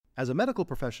As a medical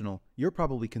professional, you're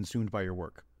probably consumed by your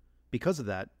work. Because of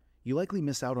that, you likely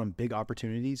miss out on big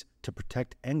opportunities to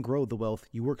protect and grow the wealth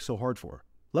you work so hard for.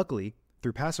 Luckily,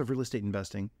 through passive real estate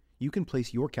investing, you can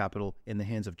place your capital in the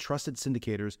hands of trusted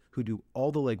syndicators who do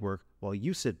all the legwork while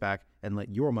you sit back and let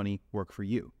your money work for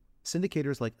you.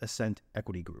 Syndicators like Ascent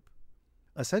Equity Group.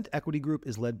 Ascent Equity Group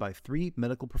is led by 3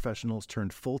 medical professionals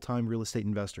turned full-time real estate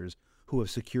investors who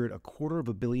have secured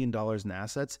 $250 million in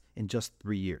assets in just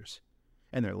 3 years.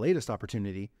 And their latest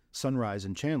opportunity, Sunrise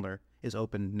in Chandler, is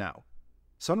open now.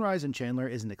 Sunrise in Chandler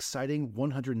is an exciting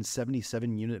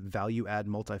 177-unit value-add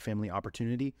multifamily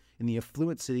opportunity in the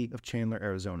affluent city of Chandler,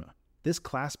 Arizona. This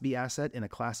Class B asset in a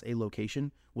Class A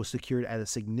location was secured at a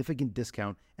significant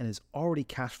discount and is already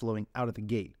cash flowing out of the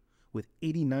gate, with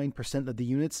 89% of the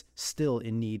units still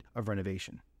in need of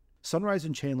renovation. Sunrise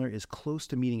in Chandler is close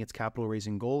to meeting its capital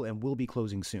raising goal and will be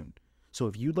closing soon. So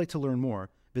if you'd like to learn more,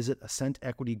 visit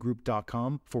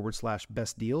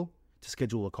ascentequitygroup.com/best deal to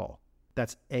schedule a call.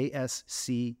 That's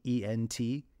ASCENT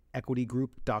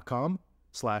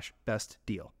equitygroup.com/best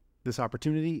deal. This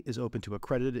opportunity is open to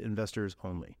accredited investors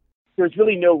only. There's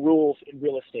really no rules in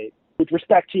real estate with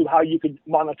respect to how you could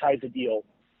monetize a deal.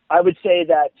 I would say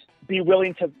that be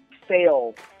willing to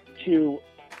fail to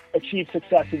achieve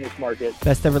success in this market.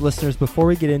 Best ever listeners, before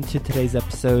we get into today's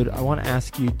episode, I want to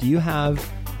ask you, do you have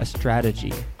a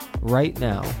strategy right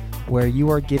now where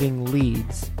you are getting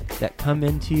leads that come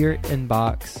into your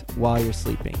inbox while you're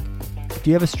sleeping? Do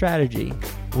you have a strategy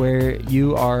where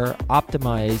you are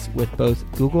optimized with both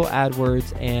Google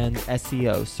AdWords and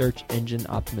SEO, search engine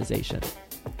optimization?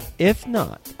 If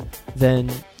not, then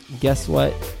guess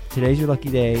what? Today's your lucky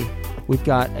day. We've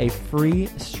got a free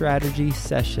strategy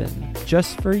session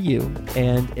just for you,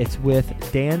 and it's with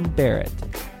Dan Barrett.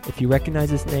 If you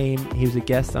recognize his name, he was a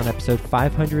guest on episode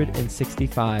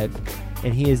 565,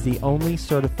 and he is the only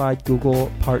certified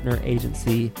Google partner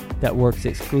agency that works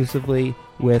exclusively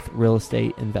with real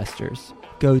estate investors.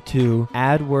 Go to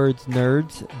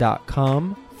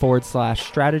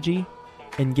adwordsnerds.com/strategy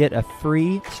and get a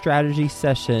free strategy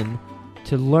session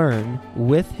to learn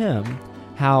with him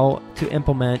how to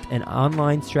implement an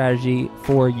online strategy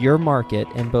for your market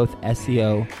in both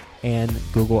SEO and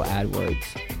Google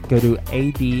AdWords. Go to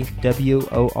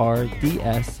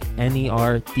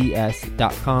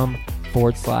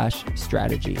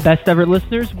adwordsnerds.com/strategy. Best ever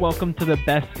listeners, welcome to the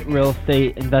Best Real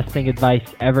Estate Investing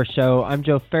Advice Ever show. I'm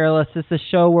Joe Fairless. This is a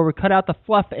show where we cut out the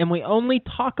fluff and we only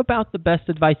talk about the best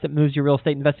advice that moves your real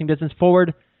estate investing business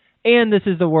forward. And this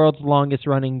is the world's longest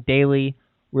running daily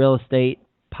real estate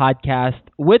podcast.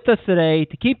 With us today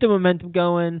to keep the momentum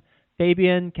going,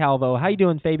 Fabian Calvo. How you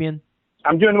doing, Fabian?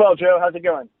 I'm doing well, Joe. How's it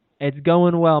going? It's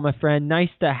going well, my friend.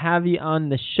 Nice to have you on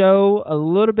the show. A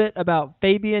little bit about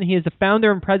Fabian. He is the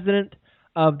founder and president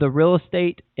of the real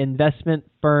estate investment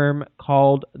firm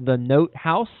called The Note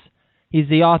House. He's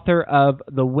the author of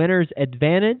The Winner's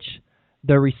Advantage,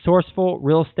 The Resourceful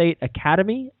Real Estate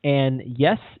Academy, and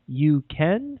Yes, You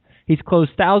Can. He's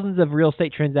closed thousands of real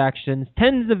estate transactions,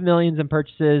 tens of millions in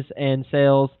purchases and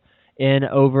sales in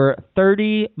over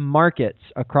 30 markets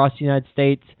across the United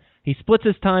States. He splits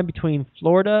his time between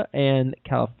Florida and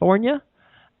California,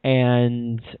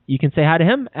 and you can say hi to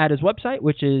him at his website,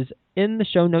 which is in the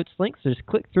show notes link, so just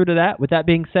click through to that. With that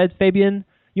being said, Fabian,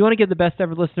 you want to give the best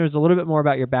ever listeners a little bit more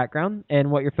about your background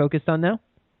and what you're focused on now?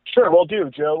 Sure, will do,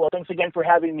 Joe. Well, thanks again for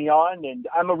having me on, and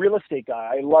I'm a real estate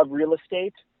guy. I love real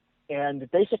estate. And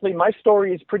basically, my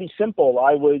story is pretty simple.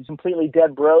 I was completely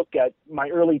dead broke at my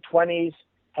early 20s,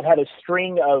 had a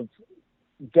string of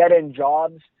dead-end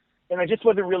jobs, and I just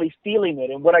wasn't really feeling it.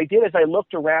 And what I did is I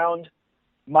looked around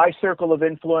my circle of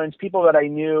influence, people that I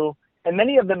knew, and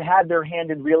many of them had their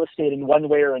hand in real estate in one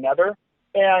way or another,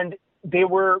 and they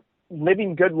were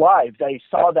living good lives. I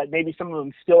saw that maybe some of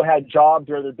them still had jobs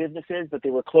or other businesses, but they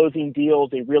were closing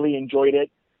deals. They really enjoyed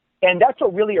it. And that's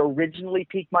what really originally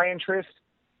piqued my interest.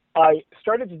 I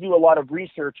started to do a lot of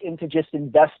research into just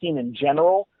investing in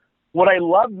general. What I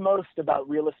loved most about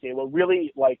real estate, what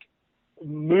really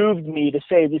moved me to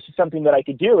say this is something that I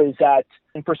could do, is that,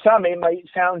 and for some it might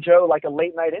sound, Joe, like a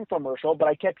late night infomercial, but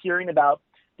I kept hearing about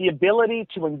the ability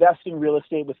to invest in real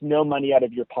estate with no money out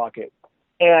of your pocket.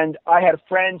 And I had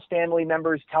friends, family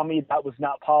members tell me that was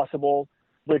not possible,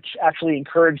 which actually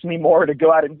encouraged me more to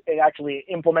go out and actually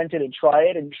implement it and try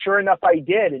it. And sure enough, I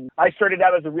did. And I started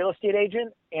out as a real estate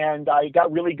agent, and I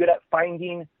got really good at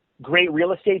finding great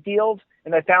real estate deals.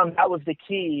 And I found that was the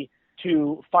key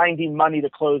to finding money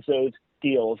to close those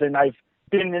deals. And I've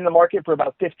been in the market for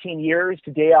about 15 years.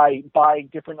 Today, I buy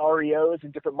different REOs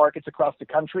in different markets across the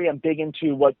country. I'm big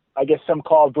into what I guess some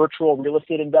call virtual real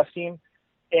estate investing.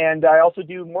 And I also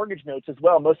do mortgage notes as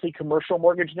well, mostly commercial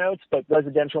mortgage notes, but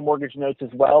residential mortgage notes as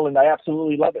well. And I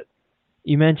absolutely love it.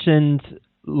 You mentioned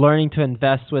learning to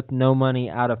invest with no money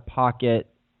out of pocket.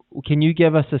 Can you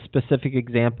give us a specific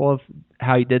example of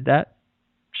how you did that?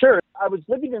 Sure. I was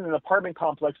living in an apartment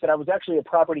complex that I was actually a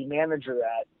property manager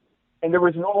at. And there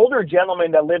was an older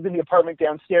gentleman that lived in the apartment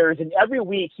downstairs. And every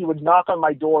week he would knock on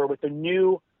my door with a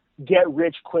new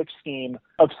get-rich-quick scheme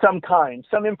of some kind,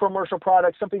 some infomercial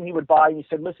product, something he would buy. And he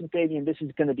said, listen, Fabian, this is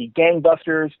going to be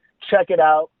gangbusters. Check it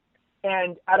out.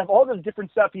 And out of all this different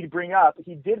stuff he'd bring up,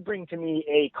 he did bring to me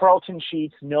a Carlton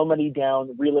Sheets No Money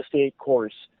Down real estate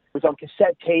course. It was on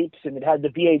cassette tapes, and it had the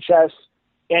VHS,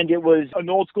 and it was an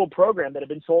old school program that had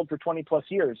been sold for 20 plus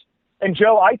years. And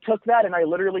Joe, I took that and I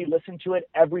literally listened to it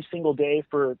every single day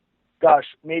for,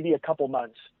 maybe a couple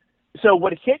months. So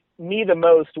what hit me the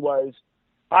most was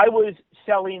I was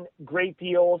selling great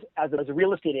deals as a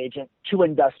real estate agent to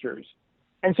investors.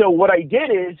 And so what I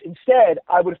did is instead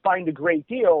I would find a great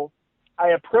deal. I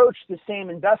approached the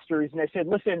same investors and I said,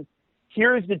 listen,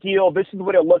 here's the deal. This is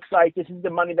what it looks like. This is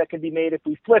the money that can be made if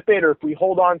we flip it or if we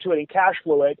hold on to it and cash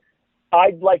flow it.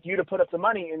 I'd like you to put up the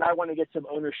money and I want to get some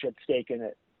ownership stake in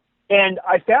it. And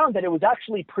I found that it was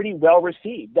actually pretty well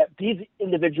received, that these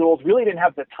individuals really didn't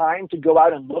have the time to go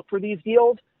out and look for these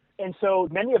deals. And so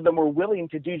many of them were willing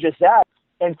to do just that.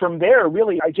 And from there,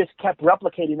 really, I just kept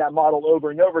replicating that model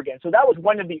over and over again. So that was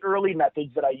one of the early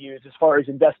methods that I used as far as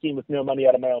investing with no money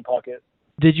out of my own pocket.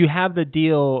 Did you have the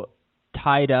deal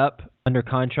tied up under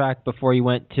contract before you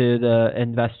went to the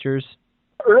investors?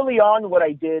 Early on, what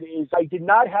I did is I did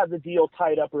not have the deal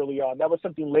tied up early on. That was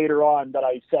something later on that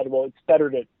I said, well, it's better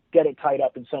to get it tied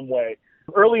up in some way.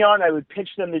 Early on, I would pitch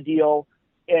them the deal,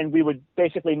 and we would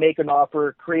basically make an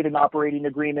offer, create an operating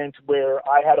agreement where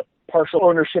I had a partial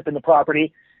ownership in the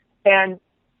property. And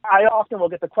I often will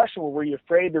get the question, well, were you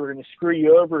afraid they were going to screw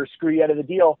you over or screw you out of the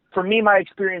deal? For me, my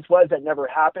experience was that never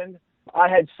happened. I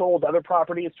had sold other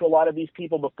properties to a lot of these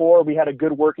people before. We had a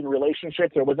good working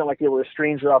relationship, so it wasn't like they were a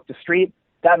stranger off the street.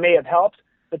 That may have helped,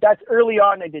 but that's early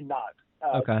on I did not.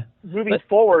 Okay. Moving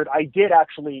forward, I did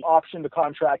actually option the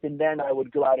contract, and then I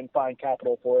would go out and find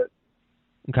capital for it.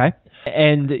 Okay.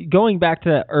 And going back to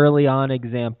that early on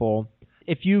example,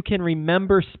 if you can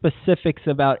remember specifics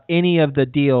about any of the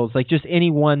deals, like just any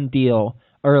one deal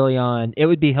early on, it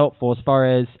would be helpful as far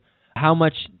as how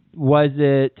much was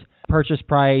it, purchase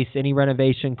price, any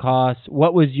renovation costs,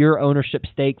 what was your ownership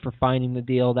stake for finding the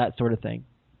deal, that sort of thing.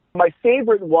 My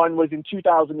favorite one was in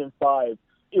 2005.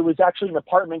 It was actually an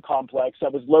apartment complex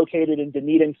that was located in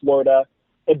Dunedin, Florida.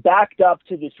 It backed up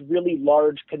to this really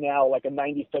large canal, like a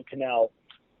 90-foot canal.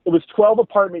 It was 12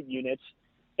 apartment units.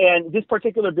 And this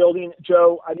particular building,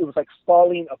 Joe, it was like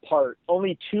falling apart.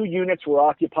 Only 2 units were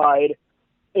occupied.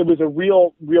 It was a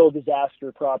real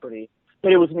disaster property,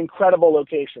 but it was an incredible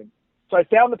location. So I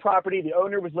found the property. The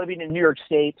owner was living in New York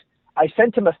State. I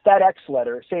sent him a FedEx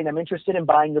letter saying, I'm interested in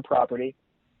buying your property.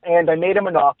 And I made him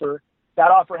an offer. That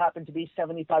offer happened to be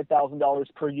 $75,000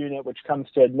 per unit, which comes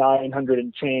to $900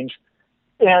 and change.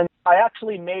 And I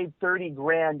actually made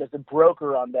 $30,000 as a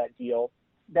broker on that deal.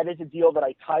 That is a deal that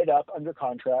I tied up under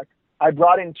contract. I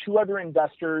brought in 2 other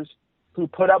investors who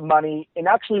put up money. And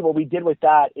actually what we did with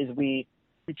that is we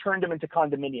turned them into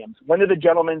condominiums. One of the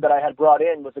gentlemen that I had brought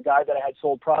in was a guy that I had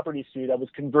sold properties to that was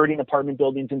converting apartment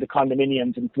buildings into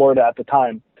condominiums in Florida at the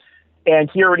time.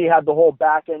 And he already had the whole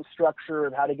back-end structure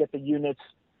of how to get the units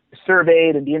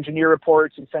surveyed and the engineer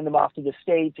reports and send them off to the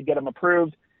state to get them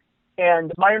approved.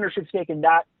 And my ownership stake in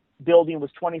that building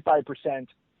was 25%.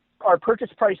 Our purchase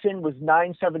price in was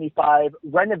 $975.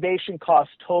 Renovation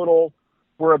costs total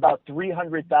were about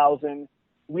 $300,000.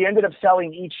 We ended up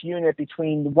selling each unit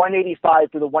between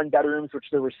 $185 for the 1 bedrooms, which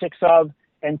there were 6 of,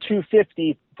 and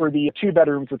 $250 for the 2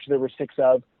 bedrooms, which there were 6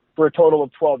 of, for a total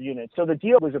of 12 units. So the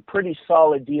deal was a pretty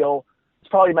solid deal. It's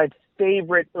probably my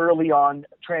favorite early on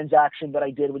transaction that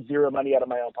I did with zero money out of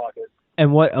my own pocket.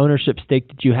 And what ownership stake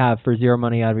did you have for zero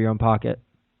money out of your own pocket?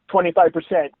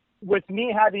 25%. With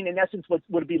me having, in essence, what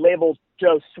would be labeled,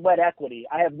 Joe, sweat equity.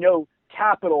 I have no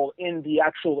capital in the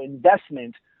actual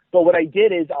investment, but what I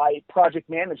did is I project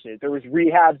managed it. There was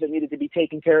rehabs that needed to be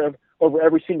taken care of over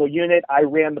every single unit. I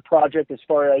ran the project as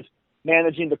far as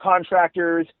managing the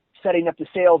contractors, setting up the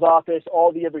sales office,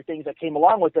 all the other things that came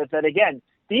along with it that, again,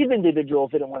 these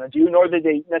individuals didn't want to do, nor did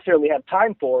they necessarily have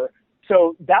time for.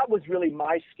 So that was really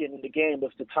my skin in the game,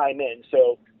 was to time in.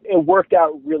 So it worked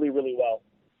out really, really well.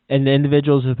 And the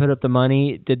individuals who put up the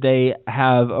money, did they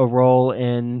have a role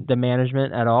in the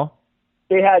management at all?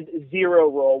 They had zero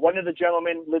role. One of the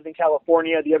gentlemen lived in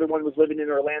California. The other one was living in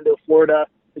Orlando, Florida.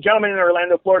 The gentleman in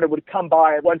Orlando, Florida would come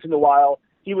by once in a while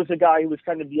He was the guy who was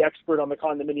kind of the expert on the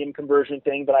condominium conversion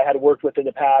thing that I had worked with in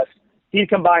the past. He'd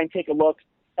come by and take a look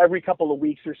every couple of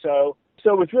weeks or so.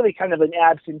 So it was really kind of an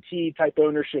absentee type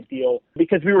ownership deal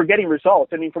because we were getting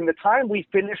results. I mean, from the time we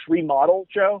finished remodel,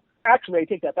 Joe, actually, I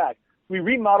take that back. We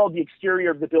remodeled the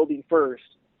exterior of the building first.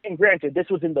 And granted, this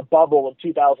was in the bubble of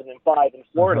 2005 in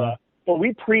Florida, but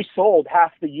we pre-sold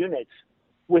half the units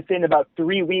within about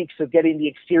 3 weeks of getting the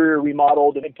exterior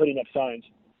remodeled and putting up signs.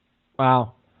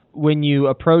 Wow. When you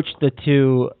approached the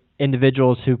two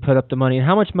individuals who put up the money,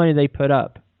 how much money they put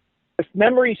up? If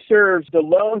memory serves, the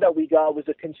loan that we got was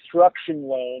a construction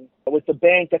loan with the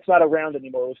bank that's not around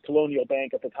anymore. It was Colonial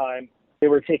Bank at the time. They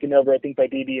were taken over, I think, by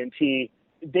BB&T.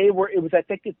 It was, I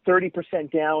think, a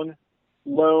 30% down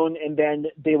loan, and then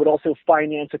they would also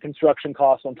finance a construction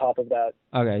cost on top of that.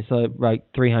 Okay, so like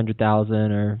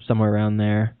 $300,000 or somewhere around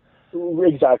there.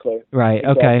 Exactly. Right.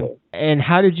 Exactly. Okay. And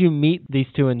how did you meet these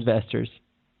two investors?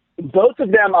 Both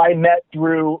of them I met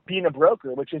through being a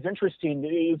broker, which is interesting.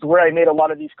 It's where I made a lot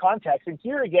of these contacts. And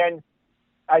here again,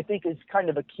 I think is kind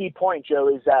of a key point, Joe,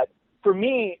 is that for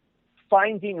me,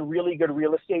 finding really good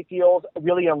real estate deals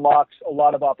really unlocks a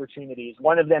lot of opportunities.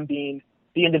 One of them being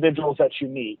the individuals that you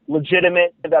meet,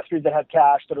 legitimate investors that have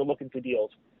cash that are looking for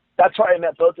deals. That's why I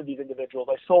met both of these individuals.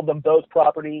 I sold them both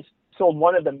properties, sold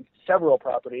one of them several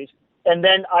properties. And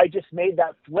then I just made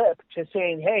that flip to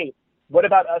saying, hey, what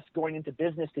about us going into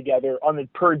business together on a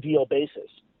per deal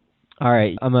basis? All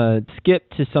right. I'm going to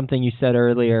skip to something you said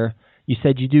earlier. You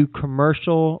said you do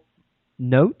commercial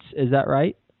notes. Is that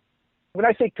right? When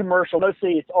I say commercial,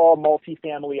 mostly it's all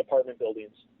multifamily apartment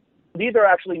buildings. These are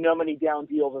actually no money down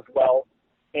deals as well.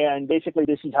 And basically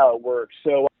this is how it works.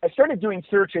 So I started doing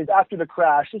searches after the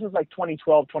crash. This was like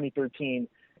 2012, 2013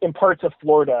 in parts of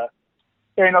Florida.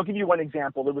 And I'll give you one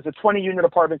example. It was a 20-unit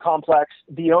apartment complex.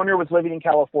 The owner was living in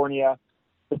California.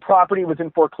 The property was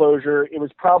in foreclosure. It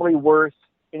was probably worth,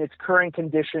 in its current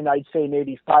condition, I'd say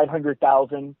maybe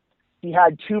 $500,000. He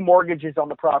had 2 mortgages on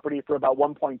the property for about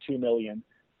 $1.2 million.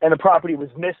 And the property was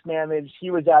mismanaged. He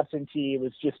was absentee. It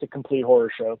was just a complete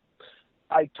horror show.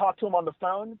 I talked to him on the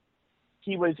phone.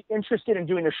 He was interested in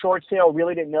doing a short sale,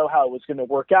 really didn't know how it was going to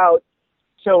work out.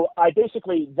 So I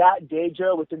basically, that day,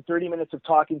 Joe, within 30 minutes of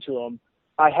talking to him,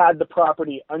 I had the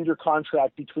property under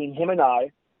contract between him and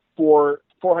I for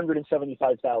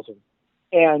 $475,000.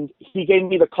 And he gave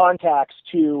me the contacts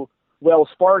to Wells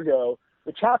Fargo,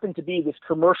 which happened to be this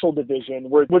commercial division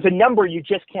where it was a number you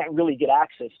just can't really get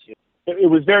access to. It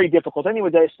was very difficult.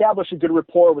 Anyway, I established a good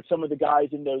rapport with some of the guys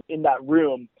in that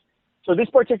room. So this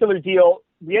particular deal,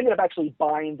 we ended up actually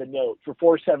buying the note for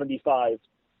 $475,000.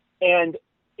 And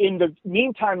in the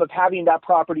meantime of having that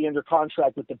property under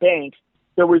contract with the bank,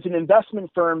 there was an investment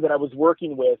firm that I was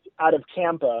working with out of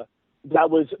Tampa that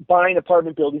was buying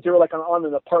apartment buildings. They were like on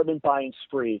an apartment buying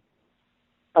spree.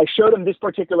 I showed them this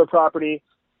particular property.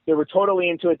 They were totally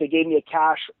into it. They gave me a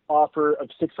cash offer of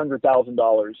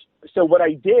 $600,000. So what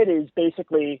I did is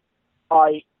basically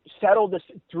I settled this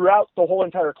throughout the whole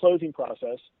entire closing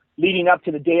process, leading up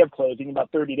to the day of closing,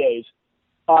 about 30 days.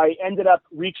 I ended up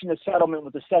reaching a settlement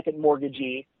with the second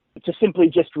mortgagee to simply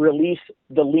just release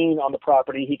the lien on the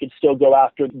property. He could still go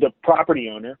after the property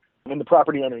owner, and the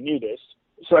property owner knew this.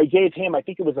 So I gave him, I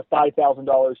think it was a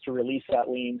 $5,000 to release that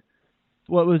lien.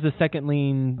 What was the second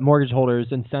lien mortgage holder's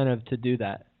incentive to do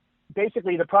that?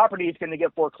 Basically, the property is going to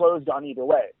get foreclosed on either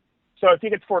way. So if he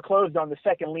gets foreclosed on, the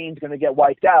second lien is going to get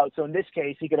wiped out. So in this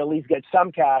case, he could at least get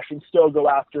some cash and still go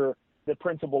after the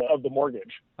principal of the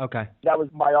mortgage. Okay. That was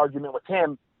my argument with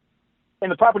him.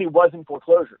 And the property was in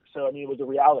foreclosure. So, I mean, it was a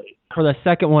reality. For the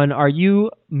second one, are you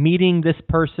meeting this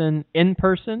person in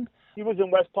person? He was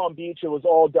in West Palm Beach. It was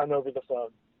all done over the phone.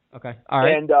 Okay. All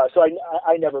right. And so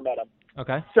I never met him.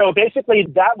 Okay. So basically,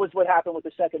 that was what happened with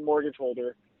the second mortgage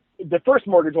holder. The first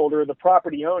mortgage holder, the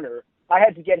property owner, I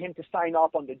had to get him to sign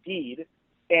off on the deed,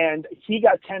 and he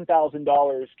got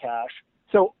 $10,000 cash.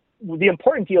 So the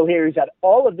important deal here is that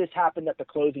all of this happened at the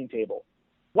closing table.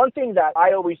 One thing that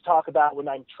I always talk about when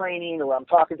I'm training or I'm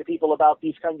talking to people about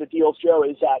these kinds of deals, Joe,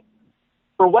 is that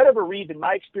for whatever reason,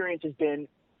 my experience has been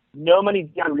no money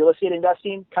down real estate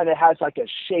investing kind of has like a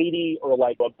shady or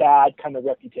like a bad kind of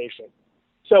reputation.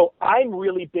 So I'm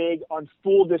really big on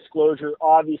full disclosure,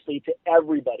 obviously, to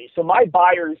everybody. So my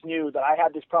buyers knew that I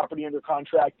had this property under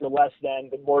contract for less than,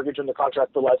 the mortgage under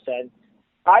contract for less than.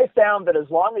 I found that as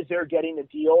long as they're getting a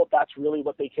deal, that's really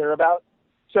what they care about.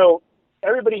 So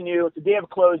everybody knew at the day of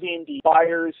closing, the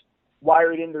buyers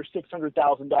wired in their $600,000.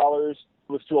 It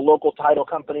was to a local title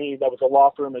company that was a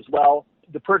law firm as well.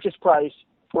 The purchase price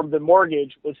for the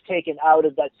mortgage was taken out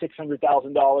of that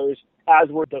 $600,000, as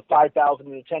were the $5,000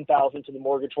 and the $10,000 to the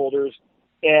mortgage holders.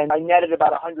 and I netted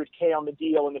about $100K on the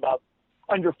deal in about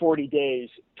under 40 days.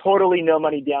 Totally no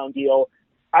money down deal.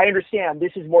 I understand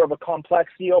this is more of a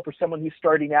complex deal for someone who's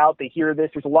starting out. They hear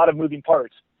this. There's a lot of moving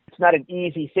parts. It's not an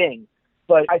easy thing,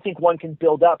 but I think one can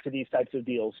build up to these types of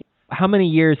deals. How many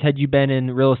years had you been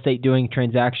in real estate doing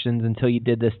transactions until you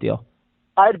did this deal?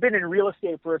 I'd been in real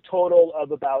estate for a total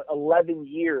of about 11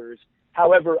 years.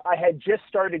 However, I had just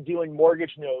started doing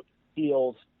mortgage note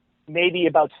deals maybe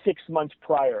about 6 months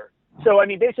prior. So, I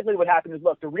mean, basically what happened is,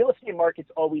 look, the real estate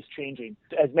market's always changing,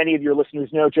 as many of your listeners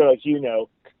know, Joe, as you know.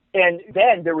 And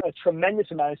then there was a tremendous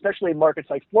amount, especially in markets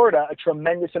like Florida, a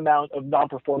tremendous amount of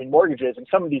non-performing mortgages. And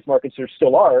some of these markets there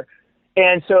still are.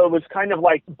 And so it was kind of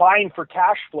like buying for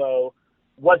cash flow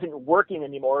wasn't working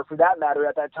anymore. For that matter,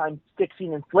 at that time,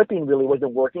 fixing and flipping really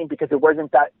wasn't working because there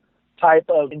wasn't that type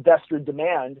of investor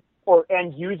demand, or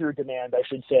end user demand, I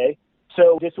should say.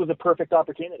 So this was a perfect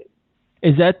opportunity.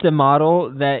 Is that the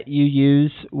model that you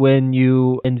use when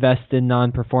you invest in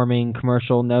non-performing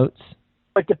commercial notes?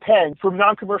 It depends. For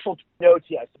non-commercial notes,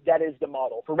 yes, that is the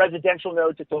model. For residential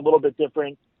notes, it's a little bit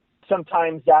different.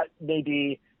 Sometimes that may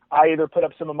be I either put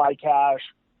up some of my cash,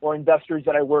 or investors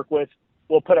that I work with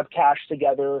will put up cash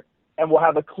together, and we'll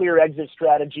have a clear exit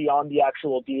strategy on the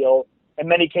actual deal. In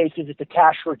many cases, it's a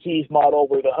cash for keys model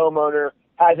where the homeowner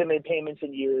hasn't made payments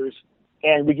in years,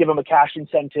 and we give them a cash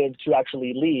incentive to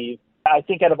actually leave. I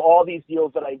think out of all these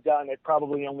deals that I've done, I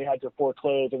probably only had to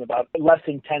foreclose on about less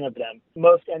than 10 of them.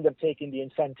 Most end up taking the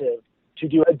incentive to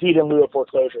do a deed in lieu of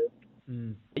foreclosure.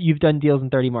 You've done deals in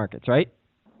 30 markets, right?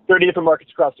 30 different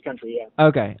markets across the country, yeah.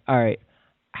 Okay, all right.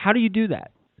 How do you do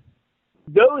that?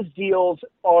 Those deals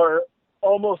are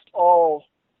almost all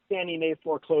Fannie Mae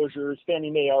foreclosures, Fannie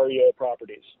Mae REO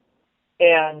properties.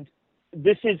 And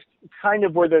this is kind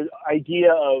of where the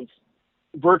idea of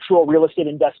virtual real estate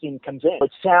investing comes in.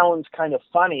 It sounds kind of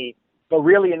funny, but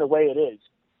really in a way it is.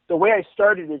 The way I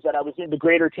started is that I was in the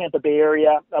greater Tampa Bay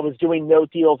area. I was doing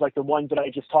note deals like the ones that I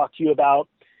just talked to you about.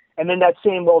 And then that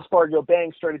same Wells Fargo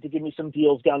bank started to give me some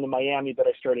deals down to Miami that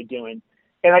I started doing.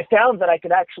 And I found that I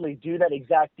could actually do that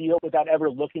exact deal without ever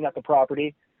looking at the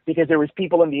property, because there was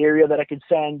people in the area that I could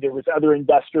send. There was other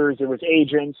investors. There was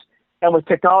agents. And with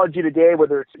technology today,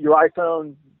 whether it's your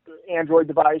iPhone, Android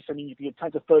device, I mean, you can get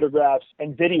tons of photographs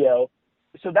and video.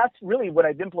 So that's really what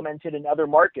I've implemented in other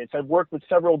markets. I've worked with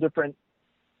several different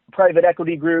private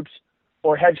equity groups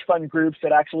or hedge fund groups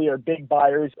that actually are big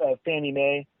buyers of Fannie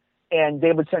Mae, and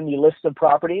they would send me lists of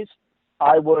properties.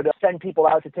 I would send people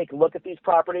out to take a look at these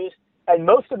properties. And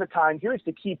most of the time, here's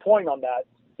the key point on that,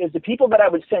 is the people that I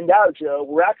would send out, Joe,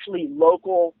 were actually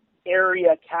local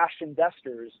area cash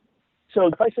investors. So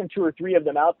if I send 2 or 3 of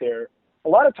them out there, a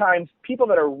lot of times people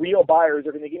that are real buyers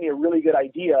are going to give me a really good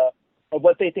idea of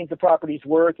what they think the property's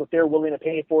worth, what they're willing to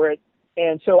pay for it.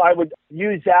 And so I would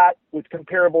use that with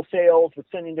comparable sales, with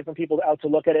sending different people out to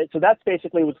look at it. So that's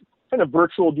basically was kind of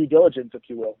virtual due diligence, if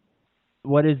you will.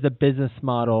 What is the business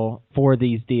model for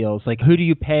these deals? Like, who do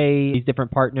you pay these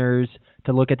different partners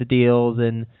to look at the deals,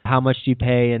 and how much do you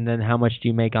pay, and then how much do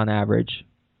you make on average?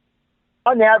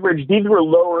 On average, these were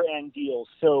lower end deals.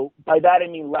 So by that, I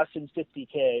mean less than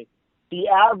 50K. The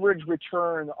average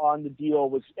return on the deal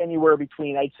was anywhere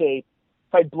between, I'd say,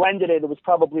 if I blended it, it was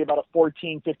probably about a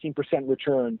 14, 15%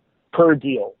 return per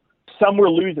deal. Some were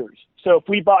losers. So if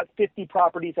we bought 50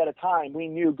 properties at a time, we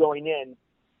knew going in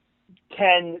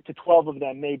 10 to 12 of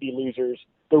them may be losers.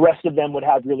 The rest of them would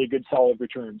have really good, solid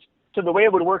returns. So the way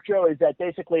it would work, Joe, is that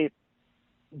basically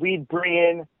we'd bring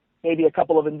in maybe a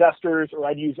couple of investors, or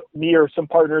I'd use me or some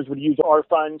partners would use our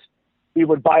funds. We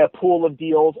would buy a pool of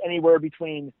deals anywhere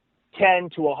between 10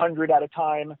 to 100 at a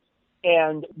time.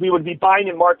 And we would be buying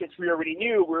in markets we already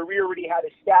knew, where we already had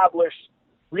established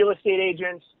real estate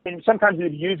agents. And sometimes we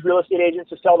would use real estate agents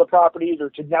to sell the properties or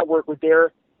to network with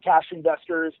their cash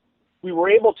investors. We were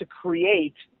able to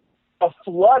create a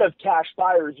flood of cash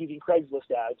buyers using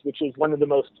Craigslist ads, which is one of the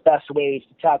most best ways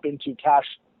to tap into cash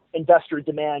investor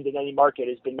demand in any market,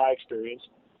 has been my experience.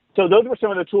 So those were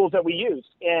some of the tools that we used.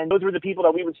 And those were the people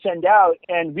that we would send out.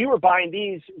 And we were buying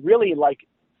these really like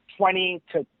 20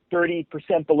 to 30%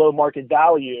 below market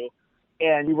value.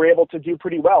 And we were able to do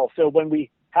pretty well. So when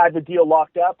we had the deal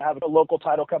locked up, have a local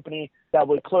title company that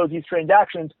would close these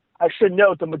transactions, I should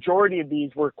note the majority of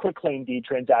these were quitclaim deed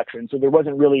transactions. So there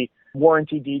wasn't really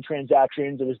warranty deed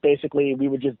transactions. It was basically we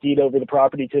would just deed over the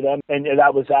property to them, and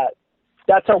that was that.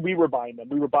 That's how we were buying them.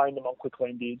 We were buying them on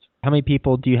quitclaim deeds. How many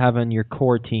people do you have on your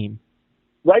core team?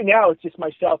 Right now, it's just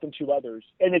myself and 2 others.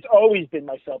 And it's always been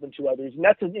myself and 2 others. And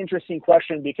that's an interesting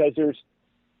question, because there's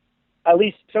at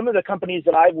least some of the companies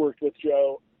that I've worked with,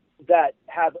 Joe, that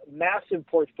have massive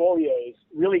portfolios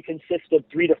really consist of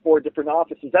 3 to 4 different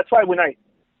offices. That's why when I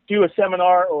do a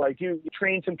seminar or I do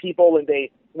train some people and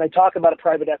when I talk about a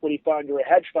private equity fund or a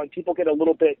hedge fund, people get a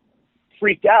little bit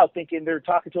freaked out thinking they're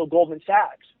talking to a Goldman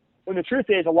Sachs. When the truth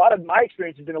is, a lot of my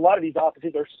experiences in a lot of these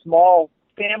offices are small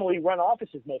family-run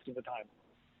offices most of the time.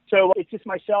 So it's just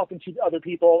myself and two other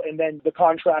people and then the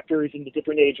contractors and the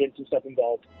different agents and stuff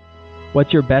involved.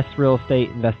 What's your best real estate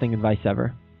investing advice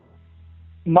ever?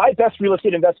 My best real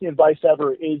estate investing advice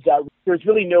ever is that there's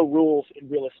really no rules in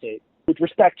real estate with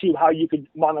respect to how you could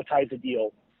monetize a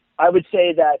deal. I would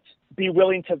say that be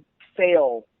willing to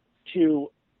fail to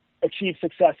achieve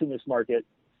success in this market.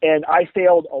 And I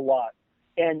failed a lot.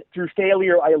 And through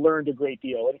failure, I learned a great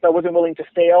deal. And if I wasn't willing to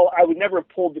fail, I would never have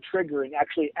pulled the trigger and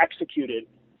actually executed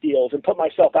deals and put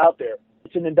myself out there.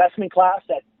 It's an investment class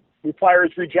that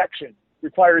requires rejection,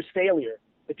 requires failure.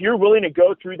 If you're willing to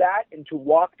go through that and to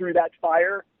walk through that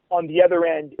fire, on the other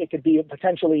end, it could be a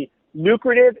potentially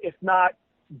lucrative, if not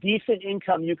decent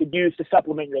income you could use to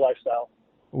supplement your lifestyle.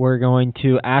 We're going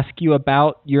to ask you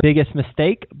about your biggest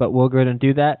mistake, but we'll go ahead and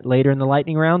do that later in the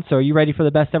lightning round. So are you ready for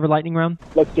the best ever lightning round?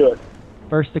 Let's do it.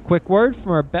 First, a quick word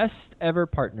from our best ever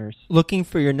partners. Looking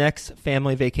for your next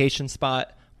family vacation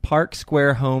spot? Park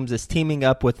Square Homes is teaming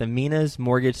up with Amina's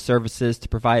Mortgage Services to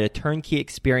provide a turnkey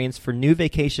experience for new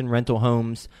vacation rental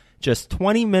homes just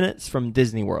 20 minutes from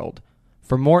Disney World.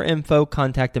 For more info,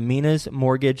 contact Amina's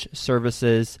Mortgage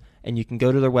Services, and you can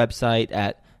go to their website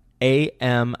at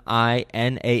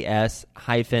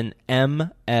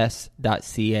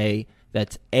aminas-ms.ca.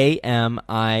 That's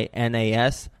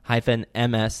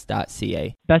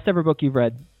aminas-ms.ca. Best ever book you've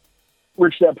read?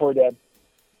 Rich Dad Poor Dad.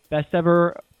 Best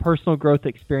ever personal growth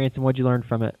experience, and what'd you learn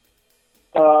from it?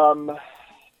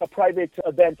 A private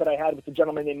event that I had with a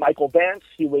gentleman named Michael Vance.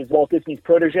 He was Walt Disney's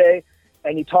protege,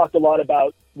 and he talked a lot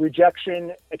about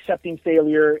rejection, accepting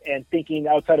failure, and thinking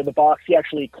outside of the box. He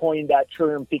actually coined that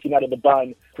term, thinking out of the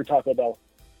bun, for Taco Bell.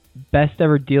 Best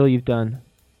ever deal you've done?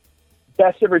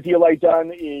 Best ever deal I've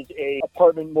done is a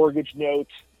apartment mortgage note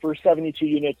for 72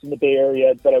 units in the Bay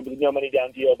Area that was a no money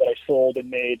down deal that I sold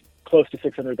and made close to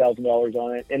 $600,000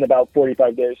 on it in about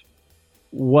 45 days.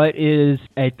 What is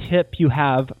a tip you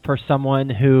have for someone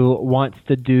who wants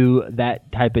to do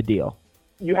that type of deal?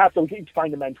 You have to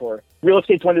find a mentor. Real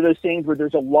estate's one of those things where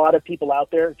there's a lot of people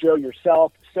out there, Joe,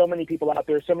 yourself, so many people out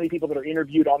there, so many people that are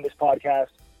interviewed on this podcast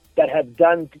that have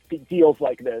done deals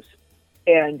like this,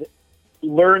 and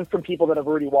learn from people that have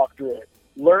already walked through it.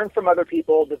 Learn from other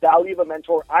people, the value of a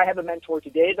mentor. I have a mentor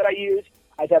today that I use.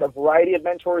 I've had a variety of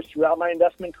mentors throughout my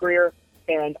investment career,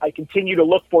 and I continue to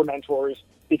look for mentors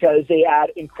because they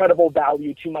add incredible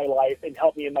value to my life and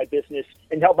help me in my business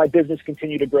and help my business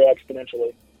continue to grow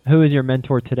exponentially. Who is your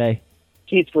mentor today?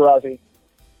 Keith Ferrazzi.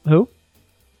 Who?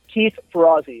 Keith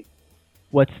Ferrazzi.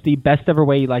 What's the best ever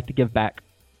way you like to give back?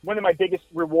 One of my biggest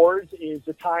rewards is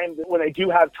the time that when I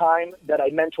do have time that I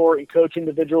mentor and coach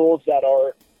individuals that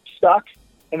are stuck,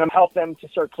 and I'm help them to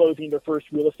start closing their first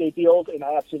real estate deals, and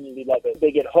I absolutely love it.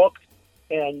 They get hooked,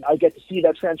 and I get to see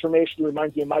that transformation. It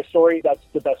reminds me of my story. That's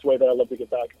the best way that I love to give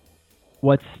back.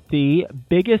 What's the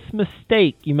biggest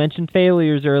mistake? You mentioned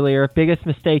failures earlier. Biggest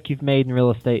mistake you've made in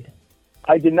real estate?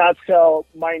 I did not sell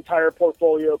my entire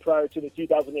portfolio prior to the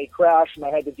 2008 crash, and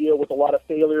I had to deal with a lot of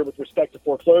failure with respect to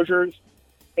foreclosures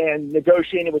and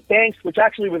negotiating with banks, which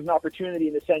actually was an opportunity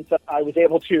in the sense that I was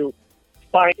able to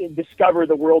find and discover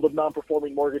the world of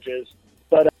non-performing mortgages.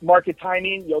 But market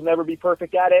timing, you'll never be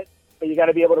perfect at it, but you got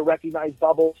to be able to recognize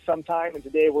bubbles sometime. And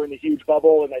today we're in a huge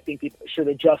bubble, and I think people should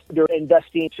adjust their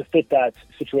investing to fit that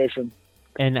situation.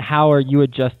 And how are you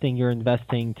adjusting your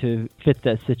investing to fit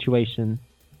that situation?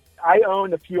 I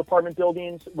own a few apartment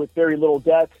buildings with very little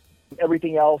debt.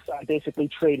 Everything else, I basically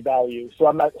trade value. So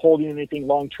I'm not holding anything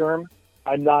long-term.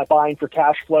 I'm not buying for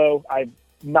cash flow. I'm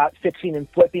not fixing and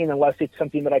flipping unless it's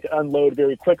something that I can unload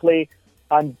very quickly.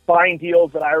 I'm buying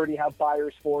deals that I already have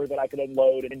buyers for that I can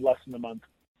unload in less than a month.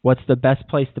 What's the best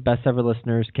place the best ever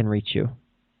listeners can reach you?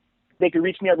 They can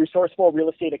reach me at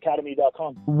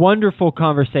resourcefulrealestateacademy.com. Wonderful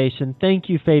conversation. Thank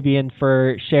you, Fabian,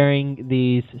 for sharing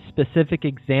these specific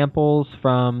examples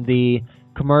from the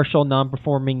commercial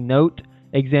non-performing note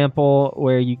example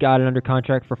where you got it under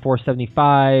contract for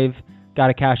 $475, got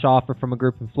a cash offer from a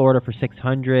group in Florida for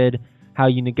 $600, how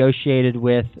you negotiated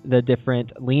with the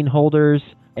different lien holders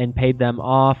and paid them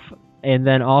off, and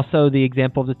then also the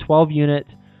example of the 12 unit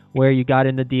where you got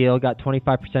in the deal, got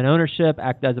 25% ownership,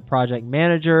 acted as a project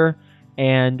manager,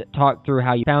 and talked through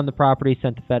how you found the property,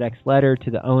 sent the FedEx letter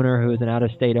to the owner who is an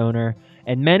out-of-state owner,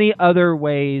 and many other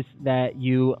ways that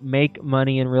you make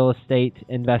money in real estate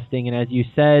investing. And as you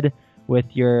said, with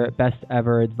your best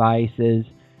ever advice is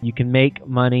you can make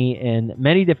money in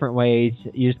many different ways.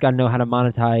 You just got to know how to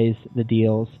monetize the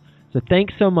deals. So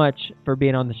thanks so much for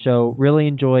being on the show. Really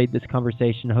enjoyed this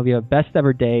conversation. Hope you have a best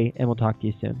ever day, and we'll talk to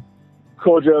you soon.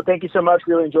 Cool, Joe. Thank you so much.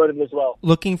 Really enjoyed it as well.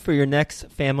 Looking for your next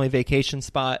family vacation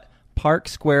spot? Park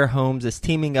Square Homes is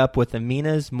teaming up with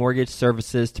Amina's Mortgage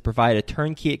Services to provide a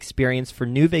turnkey experience for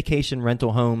new vacation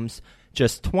rental homes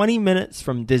just 20 minutes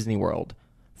from Disney World.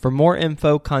 For more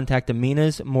info, contact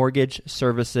Amina's Mortgage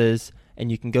Services,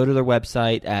 and you can go to their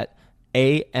website at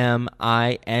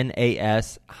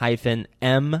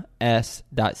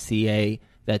aminas-ms.ca.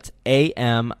 That's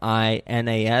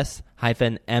aminas-ms.ca.